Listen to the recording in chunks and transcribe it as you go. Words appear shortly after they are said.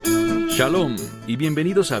Shalom y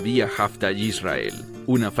bienvenidos a Vía Haftaj Israel,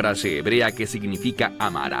 una frase hebrea que significa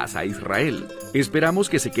amarás a Israel. Esperamos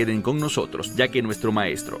que se queden con nosotros, ya que nuestro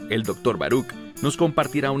maestro, el Dr. Baruch, nos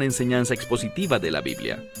compartirá una enseñanza expositiva de la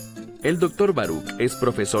Biblia. El Dr. Baruch es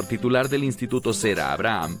profesor titular del Instituto Zera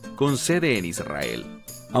Abraham, con sede en Israel.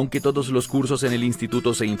 Aunque todos los cursos en el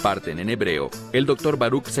instituto se imparten en hebreo, el Dr.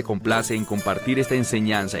 Baruch se complace en compartir esta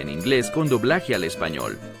enseñanza en inglés con doblaje al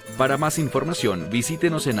español. Para más información,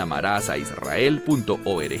 visítenos en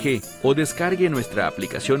amarasaisrael.org o descargue nuestra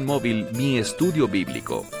aplicación móvil Mi Estudio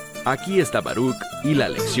Bíblico. Aquí está Baruch y la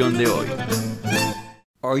lección de hoy.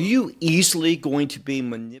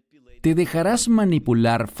 ¿Te dejarás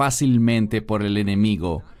manipular fácilmente por el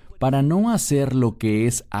enemigo para no hacer lo que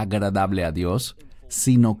es agradable a Dios,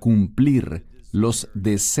 sino cumplir los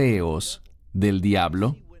deseos del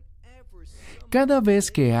diablo? Cada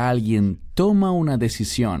vez que alguien toma una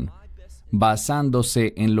decisión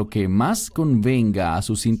basándose en lo que más convenga a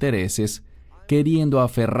sus intereses, queriendo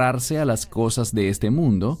aferrarse a las cosas de este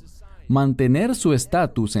mundo, mantener su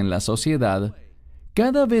estatus en la sociedad,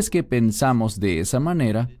 cada vez que pensamos de esa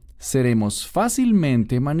manera, seremos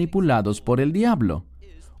fácilmente manipulados por el diablo.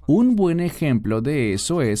 Un buen ejemplo de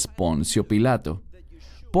eso es Poncio Pilato.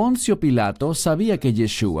 Poncio Pilato sabía que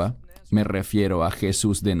Yeshua, me refiero a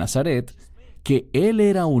Jesús de Nazaret, que él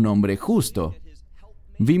era un hombre justo.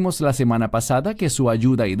 Vimos la semana pasada que su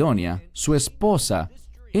ayuda idónea, su esposa,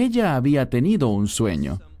 ella había tenido un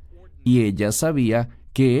sueño, y ella sabía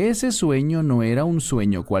que ese sueño no era un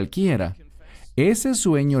sueño cualquiera. Ese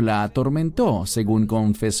sueño la atormentó, según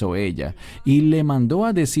confesó ella, y le mandó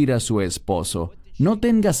a decir a su esposo, «No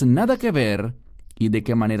tengas nada que ver». ¿Y de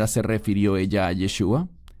qué manera se refirió ella a Yeshua?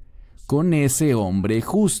 Con ese hombre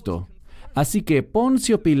justo. Así que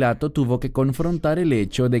Poncio Pilato tuvo que confrontar el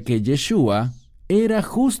hecho de que Yeshua era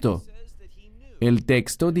justo. El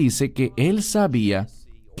texto dice que él sabía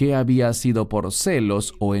que había sido por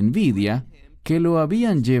celos o envidia que lo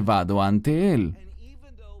habían llevado ante él.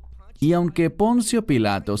 Y aunque Poncio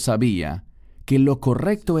Pilato sabía que lo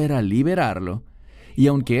correcto era liberarlo, y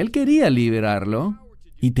aunque él quería liberarlo,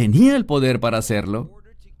 y tenía el poder para hacerlo,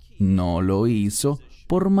 no lo hizo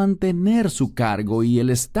por mantener su cargo y el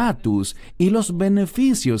estatus y los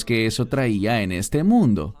beneficios que eso traía en este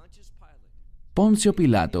mundo. Poncio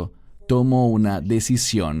Pilato tomó una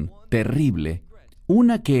decisión terrible,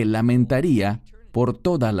 una que lamentaría por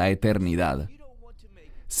toda la eternidad.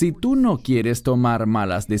 Si tú no quieres tomar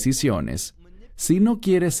malas decisiones, si no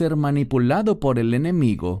quieres ser manipulado por el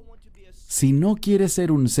enemigo, si no quieres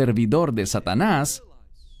ser un servidor de Satanás,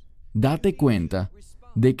 date cuenta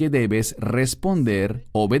de que debes responder,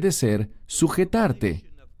 obedecer, sujetarte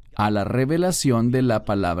a la revelación de la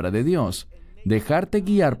palabra de Dios, dejarte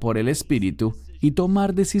guiar por el Espíritu y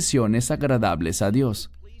tomar decisiones agradables a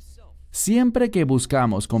Dios. Siempre que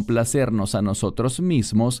buscamos complacernos a nosotros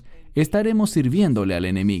mismos, estaremos sirviéndole al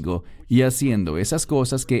enemigo y haciendo esas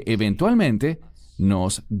cosas que eventualmente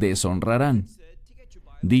nos deshonrarán.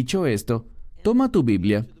 Dicho esto, toma tu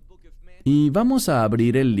Biblia y vamos a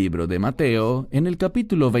abrir el libro de Mateo en el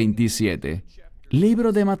capítulo 27.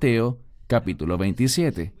 Libro de Mateo, capítulo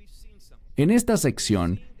 27. En esta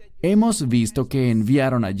sección, hemos visto que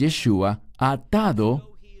enviaron a Yeshua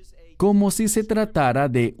atado como si se tratara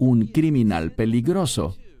de un criminal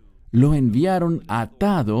peligroso. Lo enviaron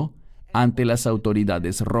atado ante las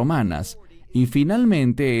autoridades romanas, y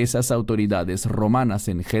finalmente esas autoridades romanas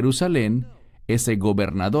en Jerusalén, ese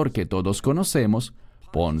gobernador que todos conocemos,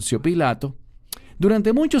 Poncio Pilato.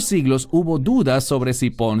 Durante muchos siglos hubo dudas sobre si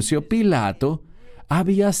Poncio Pilato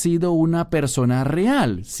había sido una persona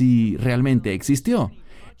real, si realmente existió.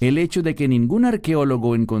 El hecho de que ningún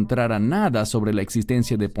arqueólogo encontrara nada sobre la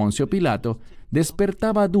existencia de Poncio Pilato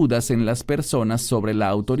despertaba dudas en las personas sobre la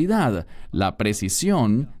autoridad, la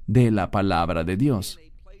precisión de la palabra de Dios.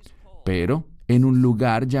 Pero en un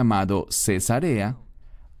lugar llamado Cesarea,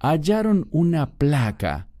 hallaron una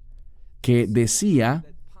placa que decía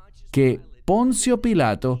que Poncio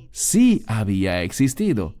Pilato sí había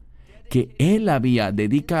existido, que él había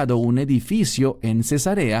dedicado un edificio en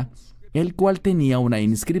Cesarea, el cual tenía una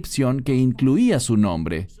inscripción que incluía su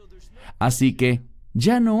nombre. Así que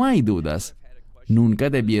ya no hay dudas. Nunca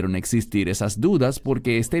debieron existir esas dudas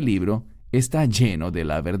porque este libro está lleno de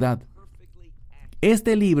la verdad.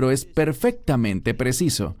 Este libro es perfectamente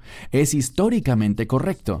preciso, es históricamente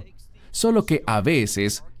correcto, solo que a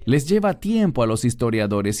veces les lleva tiempo a los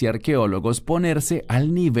historiadores y arqueólogos ponerse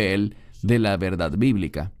al nivel de la verdad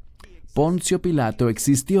bíblica. Poncio Pilato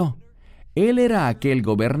existió. Él era aquel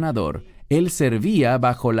gobernador. Él servía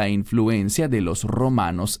bajo la influencia de los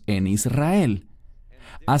romanos en Israel.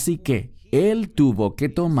 Así que él tuvo que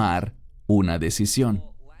tomar una decisión.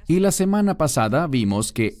 Y la semana pasada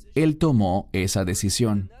vimos que Él tomó esa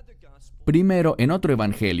decisión. Primero, en otro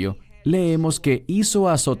evangelio, leemos que hizo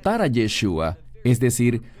azotar a Yeshua, es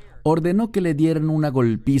decir, ordenó que le dieran una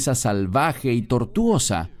golpiza salvaje y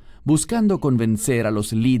tortuosa, buscando convencer a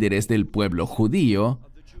los líderes del pueblo judío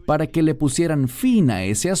para que le pusieran fin a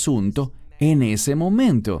ese asunto en ese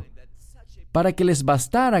momento, para que les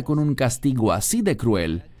bastara con un castigo así de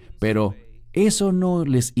cruel, pero eso no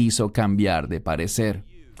les hizo cambiar de parecer.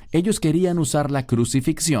 Ellos querían usar la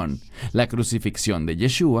crucifixión de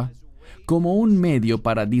Yeshua, como un medio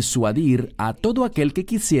para disuadir a todo aquel que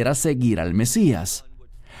quisiera seguir al Mesías,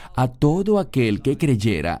 a todo aquel que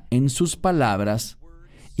creyera en sus palabras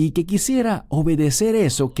y que quisiera obedecer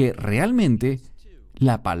eso que realmente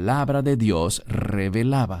la palabra de Dios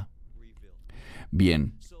revelaba.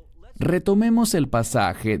 Bien, retomemos el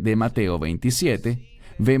pasaje de Mateo 27.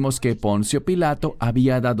 Vemos que Poncio Pilato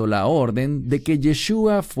había dado la orden de que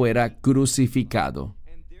Yeshua fuera crucificado.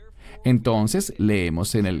 Entonces,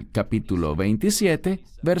 leemos en el capítulo 27,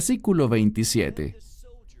 versículo 27.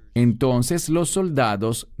 Entonces los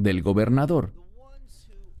soldados del gobernador,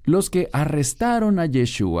 los que arrestaron a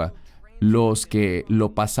Yeshua, los que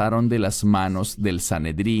lo pasaron de las manos del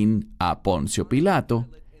Sanedrín a Poncio Pilato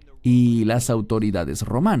y las autoridades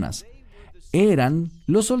romanas, eran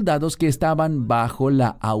los soldados que estaban bajo la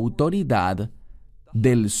autoridad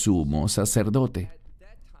del sumo sacerdote,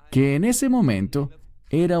 que en ese momento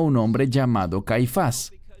era un hombre llamado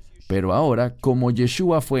Caifás. Pero ahora, como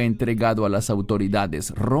Yeshua fue entregado a las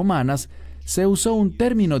autoridades romanas, se usó un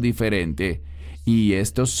término diferente. Y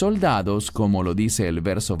estos soldados, como lo dice el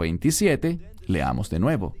verso 27, leamos de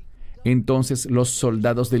nuevo. Entonces los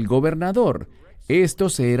soldados del gobernador,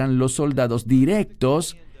 estos eran los soldados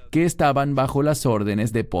directos que estaban bajo las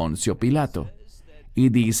órdenes de Poncio Pilato. Y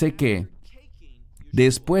dice que,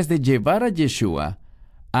 después de llevar a Yeshua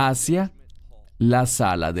hacia la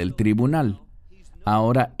sala del tribunal,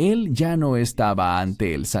 ahora él ya no estaba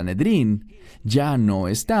ante el Sanedrín, ya no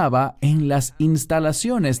estaba en las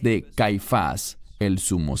instalaciones de Caifás, el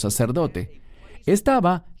sumo sacerdote.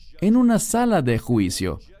 Estaba en una sala de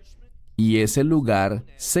juicio, y ese lugar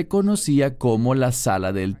se conocía como la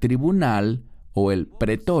sala del tribunal o el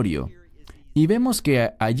pretorio. Y vemos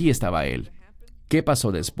que allí estaba él. ¿Qué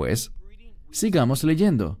pasó después? Sigamos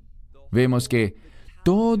leyendo. Vemos que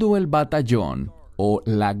todo el batallón o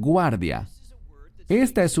la guardia,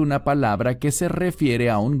 esta es una palabra que se refiere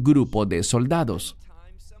a un grupo de soldados.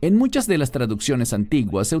 En muchas de las traducciones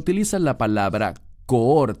antiguas se utiliza la palabra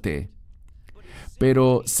cohorte,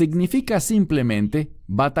 pero significa simplemente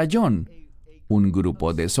batallón, un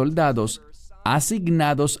grupo de soldados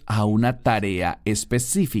asignados a una tarea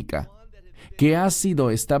específica que ha sido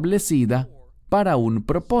establecida para un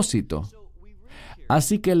propósito.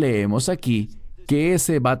 Así que leemos aquí que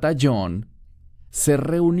ese batallón se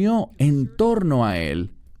reunió en torno a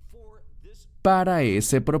él para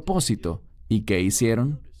ese propósito. ¿Y qué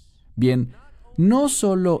hicieron? Bien, no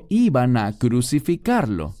solo iban a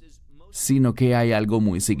crucificarlo, sino que hay algo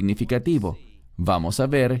muy significativo. Vamos a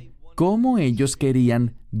ver cómo ellos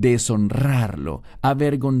querían deshonrarlo,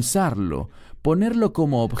 avergonzarlo, ponerlo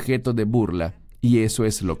como objeto de burla, y eso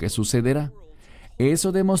es lo que sucederá.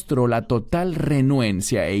 Eso demostró la total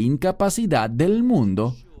renuencia e incapacidad del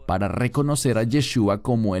mundo para reconocer a Yeshua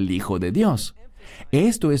como el Hijo de Dios.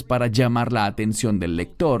 Esto es para llamar la atención del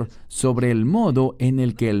lector sobre el modo en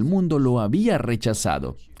el que el mundo lo había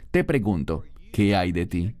rechazado. Te pregunto, ¿qué hay de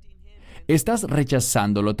ti? ¿Estás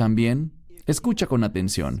rechazándolo también? Escucha con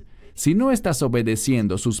atención. Si no estás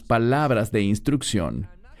obedeciendo sus palabras de instrucción,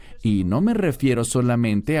 y no me refiero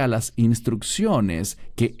solamente a las instrucciones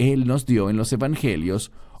que Él nos dio en los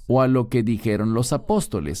evangelios o a lo que dijeron los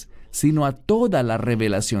apóstoles, sino a toda la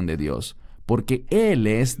revelación de Dios, porque Él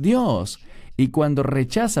es Dios. Y cuando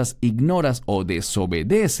rechazas, ignoras o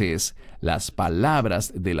desobedeces las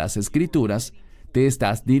palabras de las Escrituras, te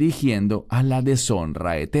estás dirigiendo a la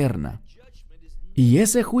deshonra eterna. Y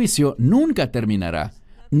ese juicio nunca terminará.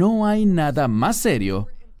 No hay nada más serio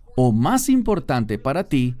o más importante para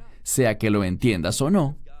ti, sea que lo entiendas o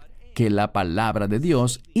no, que la palabra de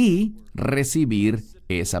Dios y recibir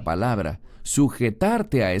esa palabra,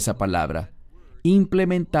 sujetarte a esa palabra,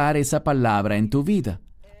 implementar esa palabra en tu vida,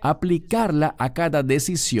 aplicarla a cada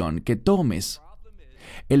decisión que tomes.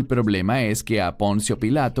 El problema es que a Poncio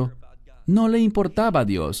Pilato no le importaba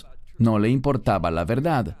Dios, no le importaba la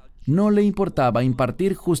verdad, no le importaba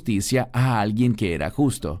impartir justicia a alguien que era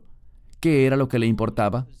justo. ¿Qué era lo que le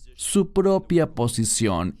importaba? Su propia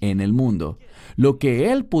posición en el mundo, lo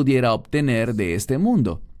que él pudiera obtener de este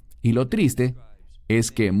mundo. Y lo triste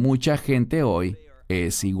es que mucha gente hoy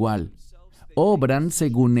es igual. obran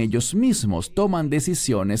según ellos mismos, toman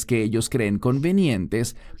decisiones que ellos creen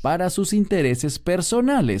convenientes para sus intereses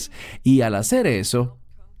personales, y al hacer eso,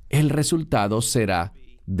 el resultado será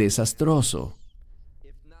desastroso.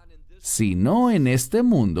 Si no en este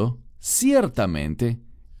mundo, ciertamente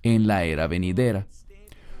en la era venidera.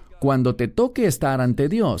 Cuando te toque estar ante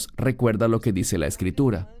Dios, recuerda lo que dice la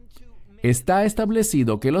Escritura. Está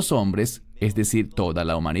establecido que los hombres, es decir, toda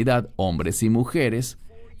la humanidad, hombres y mujeres,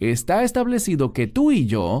 está establecido que tú y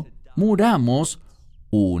yo muramos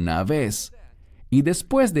una vez. Y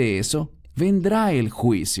después de eso, vendrá el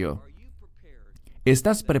juicio.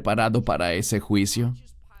 ¿Estás preparado para ese juicio?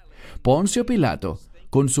 Poncio Pilato,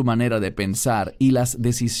 con su manera de pensar y las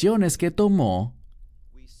decisiones que tomó,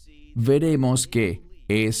 veremos que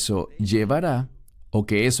eso llevará, o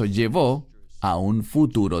que eso llevó, a un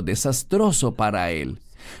futuro desastroso para él,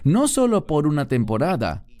 no solo por una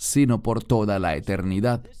temporada, sino por toda la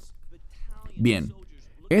eternidad. Bien,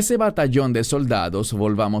 ese batallón de soldados,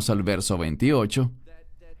 volvamos al verso 28,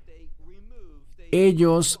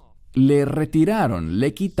 ellos le retiraron,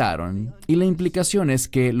 le quitaron, y la implicación es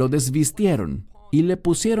que lo desvistieron y le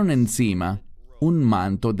pusieron encima un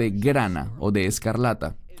manto de grana o de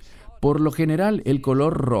escarlata. Por lo general, el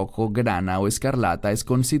color rojo, grana o escarlata es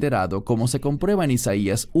considerado, como se comprueba en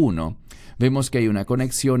Isaías 1. Vemos que hay una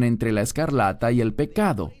conexión entre la escarlata y el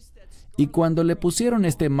pecado. Y cuando le pusieron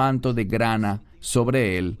este manto de grana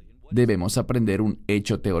sobre él, debemos aprender un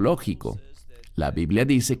hecho teológico. La Biblia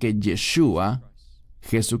dice que Yeshua,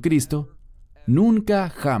 Jesucristo, nunca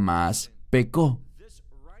jamás pecó.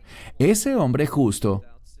 Ese hombre justo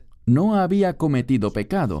no había cometido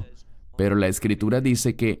pecado. Pero la Escritura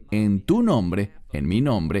dice que en tu nombre, en mi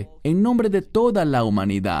nombre, en nombre de toda la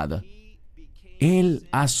humanidad, Él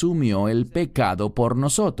asumió el pecado por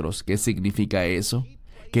nosotros. ¿Qué significa eso?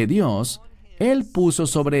 Que Dios, Él puso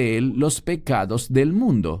sobre Él los pecados del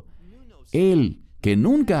mundo. Él, que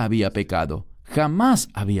nunca había pecado, jamás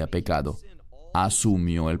había pecado,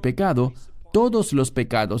 asumió el pecado. Todos los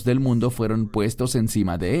pecados del mundo fueron puestos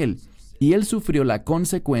encima de Él. Y Él sufrió la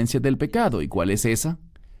consecuencia del pecado. ¿Y cuál es esa?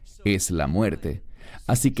 Es la muerte.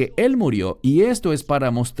 Así que Él murió, y esto es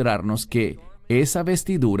para mostrarnos que esa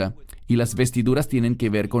vestidura, y las vestiduras tienen que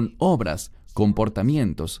ver con obras,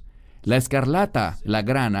 comportamientos, la escarlata, la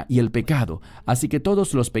grana y el pecado. Así que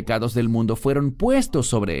todos los pecados del mundo fueron puestos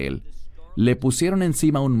sobre Él. Le pusieron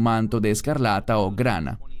encima un manto de escarlata o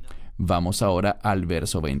grana. Vamos ahora al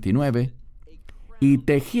verso 29. Y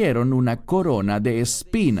tejieron una corona de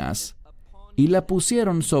espinas, y la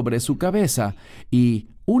pusieron sobre su cabeza, y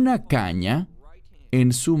una caña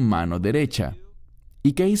en su mano derecha.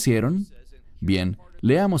 ¿Y qué hicieron? Bien,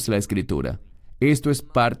 leamos la Escritura. Esto es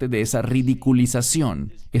parte de esa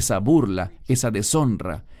ridiculización, esa burla, esa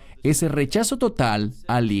deshonra, ese rechazo total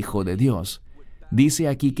al Hijo de Dios. Dice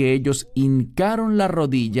aquí que ellos hincaron la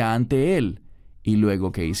rodilla ante Él. ¿Y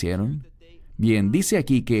luego qué hicieron? Bien, dice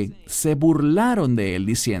aquí que se burlaron de Él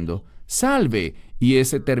diciendo, ¡salve! Y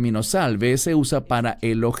ese término salve se usa para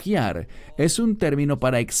elogiar. Es un término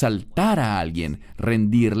para exaltar a alguien,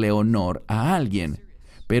 rendirle honor a alguien.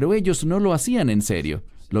 Pero ellos no lo hacían en serio.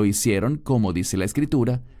 Lo hicieron, como dice la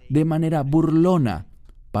Escritura, de manera burlona,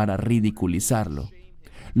 para ridiculizarlo.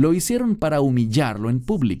 Lo hicieron para humillarlo en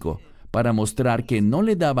público, para mostrar que no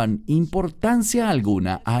le daban importancia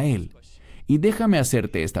alguna a Él. Y déjame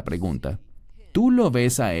hacerte esta pregunta. ¿Tú lo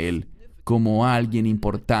ves a Él como alguien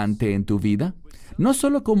importante en tu vida? No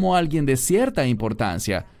solo como alguien de cierta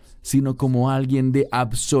importancia, sino como alguien de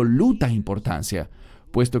absoluta importancia,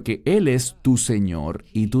 puesto que Él es tu Señor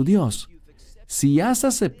y tu Dios. Si has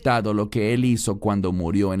aceptado lo que Él hizo cuando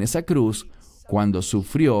murió en esa cruz, cuando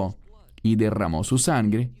sufrió y derramó su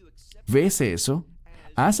sangre, ¿ves eso?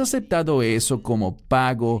 ¿Has aceptado eso como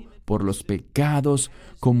pago por los pecados,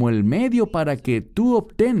 como el medio para que tú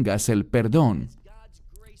obtengas el perdón,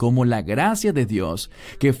 como la gracia de Dios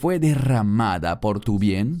que fue derramada por tu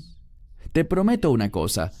bien? Te prometo una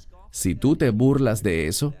cosa, si tú te burlas de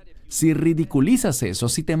eso, si ridiculizas eso,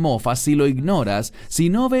 si te mofas, si lo ignoras, si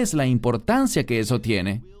no ves la importancia que eso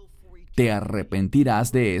tiene, te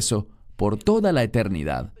arrepentirás de eso por toda la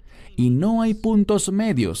eternidad. Y no hay puntos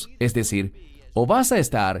medios, es decir, o vas a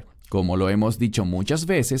estar, como lo hemos dicho muchas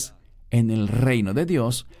veces, en el reino de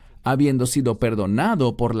Dios, habiendo sido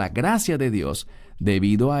perdonado por la gracia de Dios,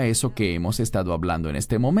 debido a eso que hemos estado hablando en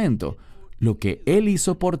este momento, lo que Él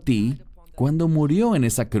hizo por ti cuando murió en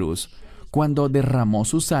esa cruz, cuando derramó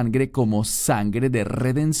su sangre como sangre de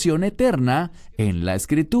redención eterna en la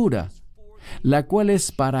Escritura, la cual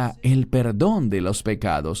es para el perdón de los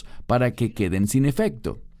pecados, para que queden sin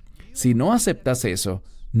efecto. Si no aceptas eso,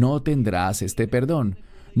 no tendrás este perdón.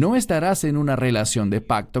 no estarás en una relación de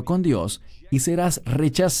pacto con Dios y serás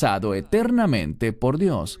rechazado eternamente por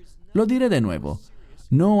Dios. Lo diré de nuevo.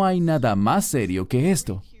 No hay nada más serio que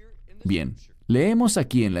esto. Bien, leemos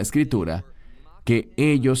aquí en la Escritura que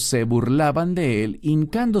ellos se burlaban de él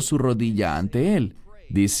hincando su rodilla ante él,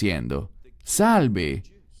 diciendo, «Salve,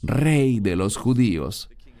 Rey de los judíos».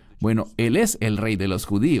 Bueno, Él es el Rey de los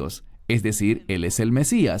judíos, es decir, Él es el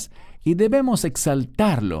Mesías, y debemos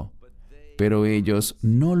exaltarlo. Pero ellos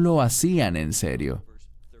no lo hacían en serio.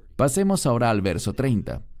 Pasemos ahora al verso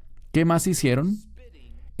 30. ¿Qué más hicieron?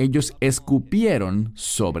 Ellos escupieron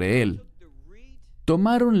sobre él.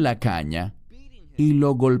 Tomaron la caña y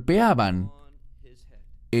lo golpeaban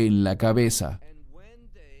en la cabeza.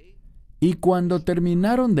 Y cuando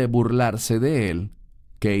terminaron de burlarse de él,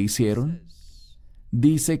 ¿qué hicieron?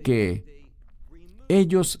 Dice que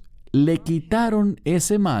ellos le quitaron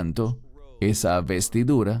ese manto, esa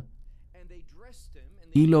vestidura,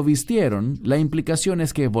 y lo vistieron. La implicación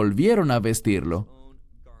es que volvieron a vestirlo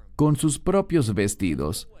con sus propios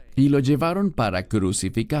vestidos y lo llevaron para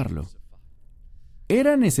crucificarlo.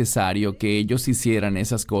 ¿Era necesario que ellos hicieran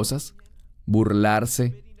esas cosas?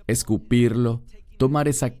 ¿Burlarse, escupirlo, tomar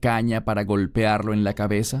esa caña para golpearlo en la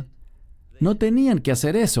cabeza? No tenían que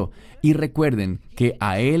hacer eso. Y recuerden que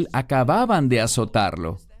a él acababan de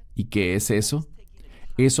azotarlo. ¿Y qué es eso?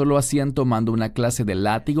 Eso lo hacían tomando una clase de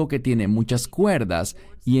látigo que tiene muchas cuerdas,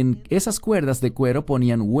 y en esas cuerdas de cuero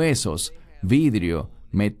ponían huesos, vidrio,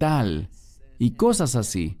 metal y cosas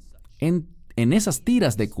así, en esas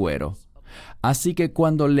tiras de cuero. Así que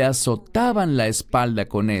cuando le azotaban la espalda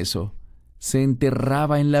con eso, se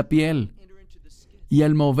enterraba en la piel. Y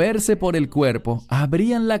al moverse por el cuerpo,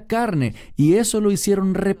 abrían la carne, y eso lo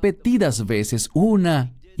hicieron repetidas veces,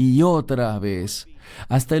 una y otra vez,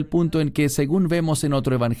 hasta el punto en que, según vemos en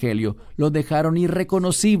otro evangelio, lo dejaron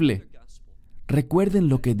irreconocible. Recuerden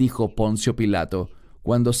lo que dijo Poncio Pilato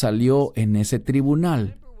cuando salió en ese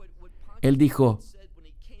tribunal. Él dijo,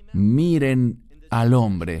 «Miren al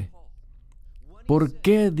hombre». ¿Por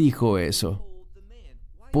qué dijo eso?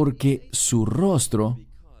 Porque su rostro,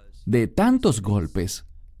 de tantos golpes,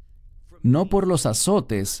 no por los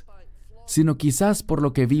azotes, sino quizás por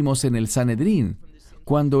lo que vimos en el Sanedrín,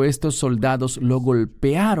 cuando estos soldados lo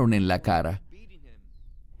golpearon en la cara.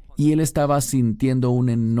 Y él estaba sintiendo un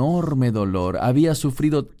enorme dolor. Había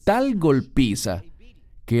sufrido tal golpiza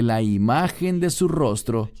que la imagen de su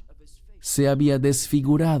rostro se había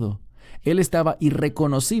desfigurado. Él estaba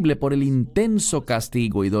irreconocible por el intenso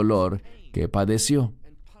castigo y dolor que padeció.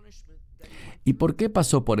 ¿Y por qué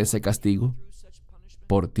pasó por ese castigo?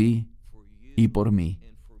 Por ti y por mí,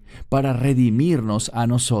 para redimirnos a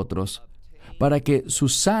nosotros, para que su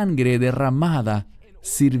sangre derramada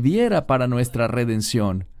sirviera para nuestra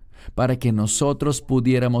redención, para que nosotros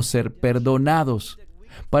pudiéramos ser perdonados,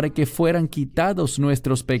 para que fueran quitados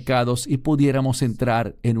nuestros pecados y pudiéramos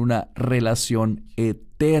entrar en una relación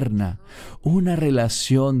eterna, una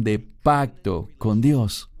relación de pacto con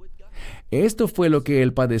Dios. Esto fue lo que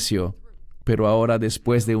Él padeció, pero ahora,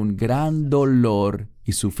 después de un gran dolor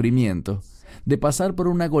y sufrimiento, de pasar por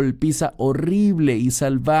una golpiza horrible y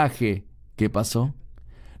salvaje, ¿qué pasó?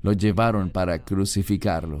 Lo llevaron para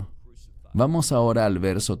crucificarlo. Vamos ahora al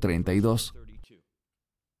verso 32.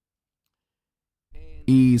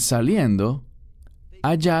 Y saliendo,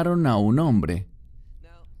 hallaron a un hombre.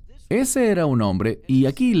 Ese era un hombre, y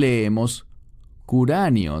aquí leemos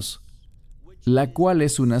Curanios, la cual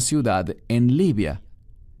es una ciudad en Libia.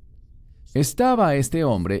 Estaba este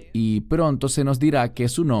hombre, y pronto se nos dirá que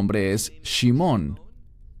su nombre es Shimón.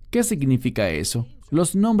 ¿Qué significa eso?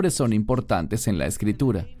 Los nombres son importantes en la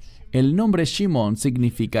Escritura. El nombre Shimón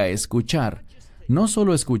significa escuchar. No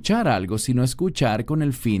solo escuchar algo, sino escuchar con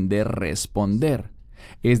el fin de responder.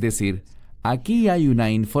 Es decir, aquí hay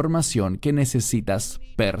una información que necesitas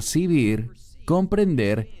percibir,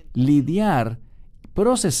 comprender, lidiar,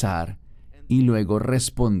 procesar y luego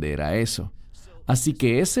responder a eso. Así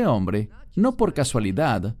que ese hombre, no por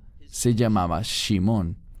casualidad, se llamaba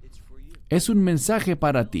Shimón. Es un mensaje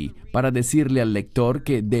para ti, para decirle al lector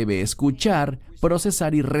que debe escuchar,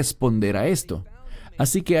 procesar y responder a esto.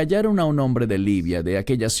 Así que hallaron a un hombre de Libia, de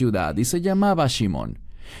aquella ciudad, y se llamaba Shimón,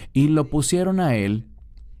 y lo pusieron a él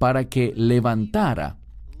para que levantara.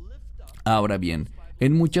 Ahora bien,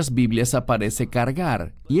 en muchas Biblias aparece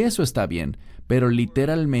cargar, y eso está bien, pero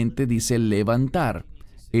literalmente dice levantar.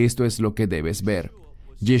 Esto es lo que debes ver.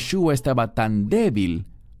 Yeshua estaba tan débil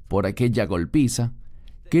por aquella golpiza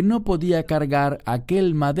que no podía cargar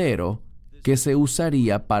aquel madero que se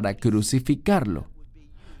usaría para crucificarlo.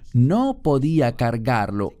 No podía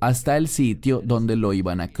cargarlo hasta el sitio donde lo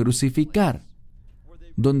iban a crucificar,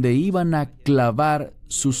 donde iban a clavar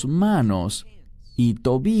sus manos y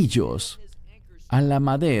tobillos a la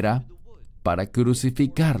madera para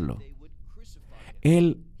crucificarlo.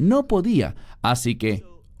 Él no podía, así que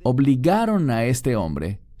obligaron a este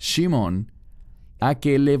hombre, Shimón, a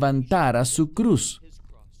que levantara su cruz.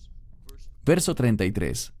 Verso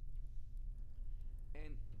 33.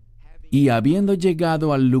 Y habiendo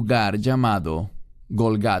llegado al lugar llamado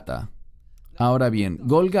Golgata. Ahora bien,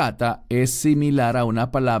 Golgata es similar a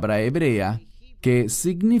una palabra hebrea que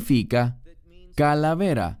significa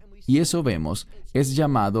calavera. Y eso vemos, es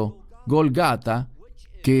llamado Golgata,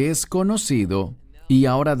 que es conocido, y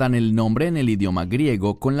ahora dan el nombre en el idioma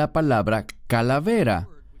griego con la palabra calavera,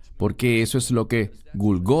 porque eso es lo que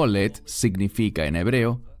Gulgolet significa en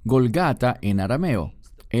hebreo, Golgata en arameo,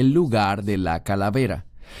 el lugar de la calavera.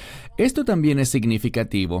 Esto también es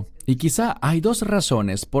significativo, y quizá hay dos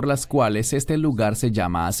razones por las cuales este lugar se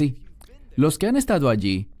llama así. Los que han estado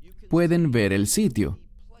allí pueden ver el sitio,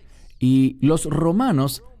 y los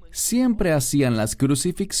romanos siempre hacían las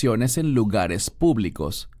crucifixiones en lugares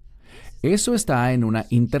públicos. Eso está en una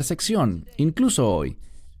intersección, incluso hoy.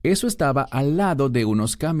 Eso estaba al lado de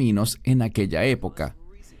unos caminos en aquella época.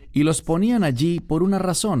 Y los ponían allí por una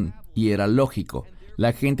razón, y era lógico.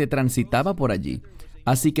 La gente transitaba por allí.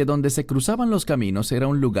 Así que donde se cruzaban los caminos era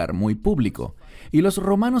un lugar muy público. Y los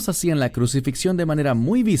romanos hacían la crucifixión de manera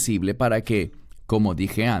muy visible para que, como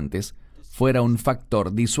dije antes, fuera un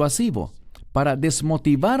factor disuasivo, para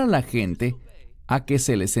desmotivar a la gente a que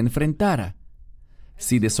se les enfrentara.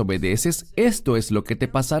 Si desobedeces, esto es lo que te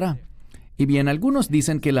pasará. Y bien, algunos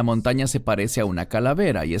dicen que la montaña se parece a una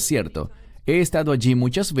calavera, y es cierto. He estado allí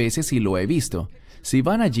muchas veces y lo he visto. Si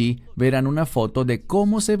van allí, verán una foto de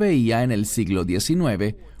cómo se veía en el siglo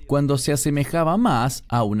XIX, cuando se asemejaba más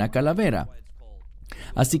a una calavera.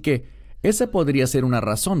 Así que, esa podría ser una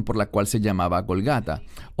razón por la cual se llamaba Golgata.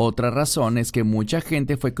 Otra razón es que mucha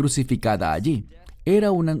gente fue crucificada allí.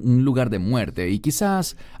 Era un lugar de muerte y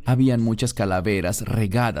quizás habían muchas calaveras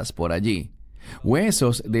regadas por allí.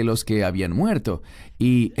 Huesos de los que habían muerto.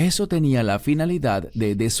 Y eso tenía la finalidad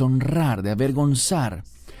de deshonrar, de avergonzar.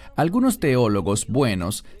 Algunos teólogos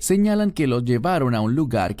buenos señalan que los llevaron a un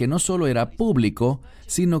lugar que no solo era público,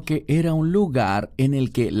 sino que era un lugar en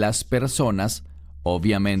el que las personas,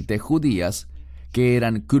 obviamente judías, que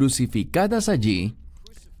eran crucificadas allí,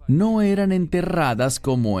 no eran enterradas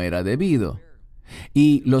como era debido.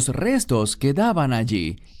 Y los restos quedaban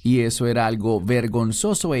allí, y eso era algo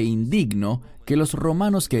vergonzoso e indigno que los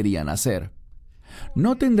romanos querían hacer.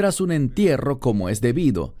 No tendrás un entierro como es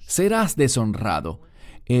debido, serás deshonrado.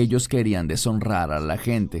 Ellos querían deshonrar a la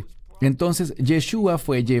gente. Entonces Yeshua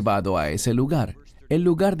fue llevado a ese lugar, el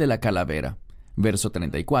lugar de la calavera. Verso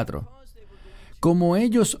 34. Como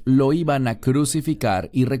ellos lo iban a crucificar,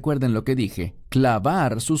 y recuerden lo que dije,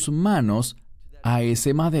 clavar sus manos a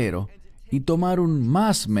ese madero y tomar un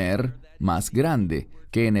masmer más grande,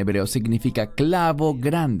 que en hebreo significa clavo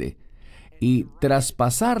grande, y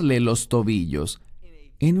traspasarle los tobillos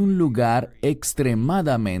en un lugar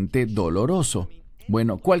extremadamente doloroso.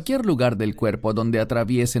 Bueno, cualquier lugar del cuerpo donde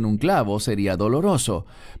atraviesen un clavo sería doloroso,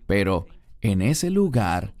 pero en ese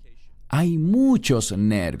lugar hay muchos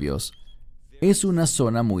nervios. Es una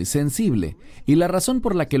zona muy sensible, y la razón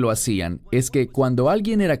por la que lo hacían es que cuando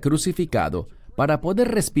alguien era crucificado, para poder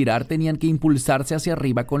respirar tenían que impulsarse hacia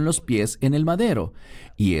arriba con los pies en el madero,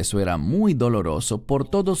 y eso era muy doloroso por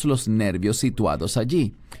todos los nervios situados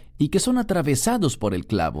allí, y que son atravesados por el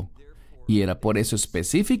clavo, y era por eso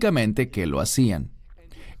específicamente que lo hacían.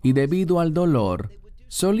 Y debido al dolor,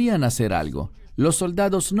 solían hacer algo. Los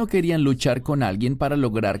soldados no querían luchar con alguien para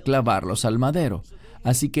lograr clavarlos al madero,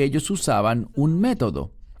 así que ellos usaban un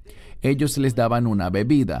método. Ellos les daban una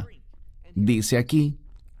bebida. Dice aquí,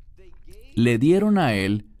 le dieron a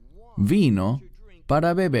él vino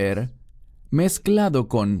para beber mezclado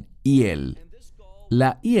con hiel.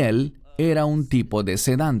 La hiel era un tipo de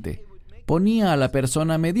sedante. Ponía a la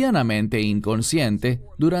persona medianamente inconsciente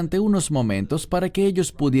durante unos momentos para que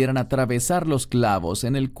ellos pudieran atravesar los clavos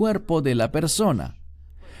en el cuerpo de la persona.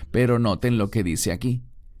 Pero noten lo que dice aquí.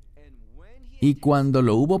 Y cuando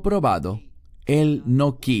lo hubo probado, él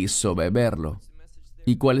no quiso beberlo.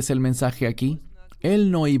 ¿Y cuál es el mensaje aquí?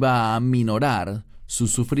 Él no iba a aminorar su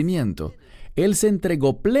sufrimiento. Él se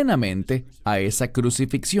entregó plenamente a esa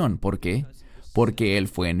crucifixión. ¿Por qué? Porque él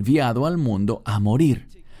fue enviado al mundo a morir,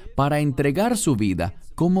 para entregar su vida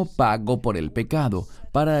como pago por el pecado,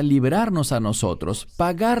 para liberarnos a nosotros,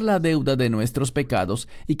 pagar la deuda de nuestros pecados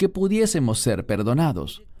y que pudiésemos ser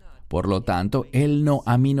perdonados. Por lo tanto, él no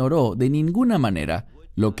aminoró de ninguna manera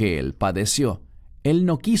lo que él padeció. Él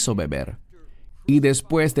no quiso beber. Y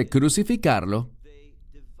después de crucificarlo,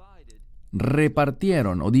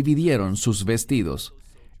 repartieron o dividieron sus vestidos.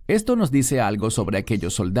 Esto nos dice algo sobre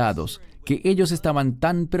aquellos soldados, que ellos estaban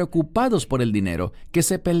tan preocupados por el dinero que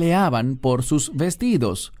se peleaban por sus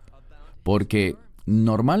vestidos. Porque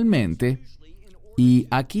normalmente, y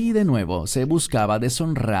aquí de nuevo, se buscaba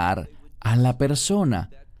deshonrar a la persona.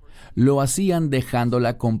 Lo hacían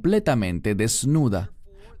dejándola completamente desnuda.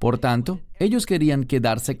 Por tanto, ellos querían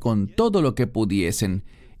quedarse con todo lo que pudiesen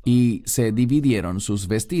y se dividieron sus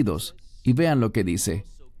vestidos. Y vean lo que dice.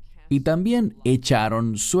 Y también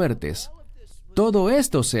echaron suertes. Todo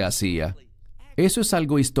esto se hacía. Eso es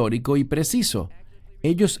algo histórico y preciso.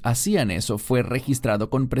 Ellos hacían eso, fue registrado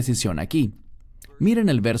con precisión aquí. Miren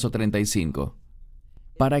el verso 35.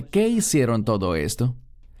 ¿Para qué hicieron todo esto?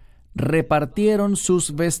 Repartieron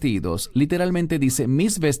sus vestidos, literalmente dice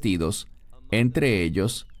mis vestidos, entre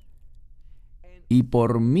ellos, y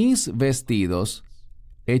por mis vestidos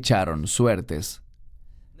echaron suertes.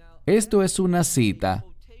 Esto es una cita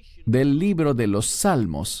del libro de los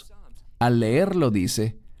Salmos. Al leerlo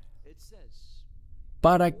dice,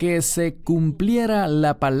 para que se cumpliera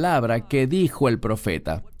la palabra que dijo el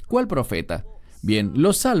profeta. ¿Cuál profeta? Bien,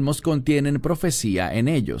 los Salmos contienen profecía en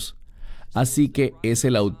ellos. Así que es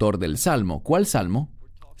el autor del Salmo. ¿Cuál Salmo?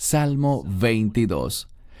 Salmo 22.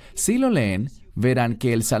 Si lo leen, verán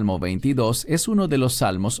que el Salmo 22 es uno de los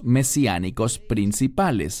salmos mesiánicos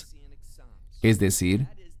principales. Es decir,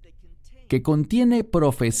 que contiene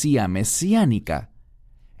profecía mesiánica.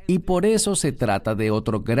 Y por eso se trata de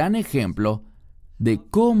otro gran ejemplo de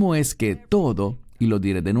cómo es que todo, y lo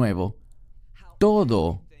diré de nuevo,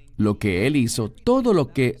 todo lo que Él hizo, todo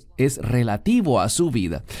lo que es relativo a su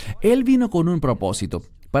vida, Él vino con un propósito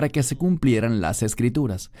para que se cumplieran las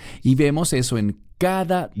Escrituras. Y vemos eso en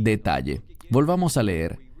cada detalle. Volvamos a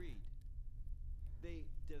leer.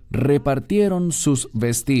 Repartieron sus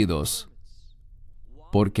vestidos.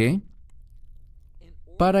 ¿Por qué?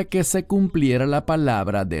 Para que se cumpliera la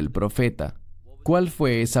palabra del profeta. ¿Cuál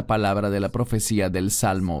fue esa palabra de la profecía del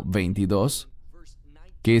Salmo 22?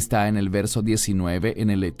 Que está en el verso 19 en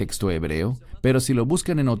el texto hebreo, pero si lo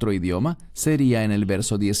buscan en otro idioma, sería en el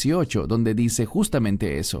verso 18, donde dice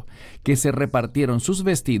justamente eso, que se repartieron sus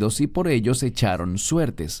vestidos y por ellos echaron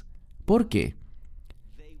suertes. ¿Por qué?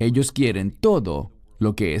 Ellos quieren todo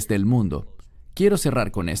lo que es del mundo. Quiero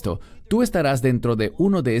cerrar con esto. Tú estarás dentro de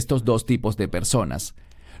uno de estos dos tipos de personas.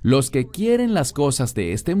 Los que quieren las cosas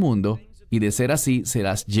de este mundo, y de ser así,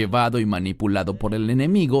 serás llevado y manipulado por el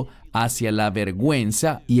enemigo hacia la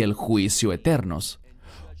vergüenza y el juicio eternos.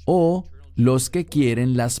 O los que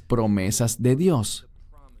quieren las promesas de Dios,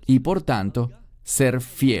 y por tanto, ser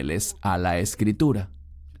fieles a la Escritura.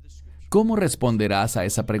 ¿Cómo responderás a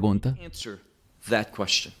esa pregunta?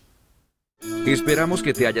 Esperamos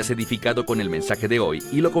que te hayas edificado con el mensaje de hoy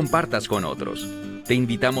y lo compartas con otros. Te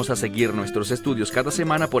invitamos a seguir nuestros estudios cada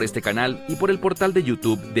semana por este canal y por el portal de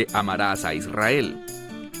YouTube de Amarás a Israel.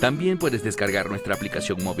 También puedes descargar nuestra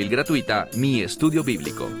aplicación móvil gratuita, Mi Estudio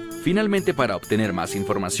Bíblico. Finalmente, para obtener más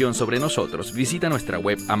información sobre nosotros, visita nuestra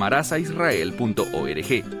web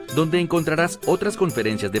amarasaisrael.org, donde encontrarás otras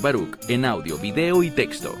conferencias de Baruch en audio, video y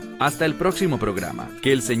texto. Hasta el próximo programa.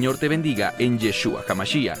 Que el Señor te bendiga en Yeshua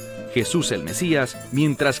HaMashiach, Jesús el Mesías,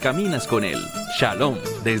 mientras caminas con Él. Shalom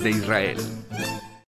desde Israel.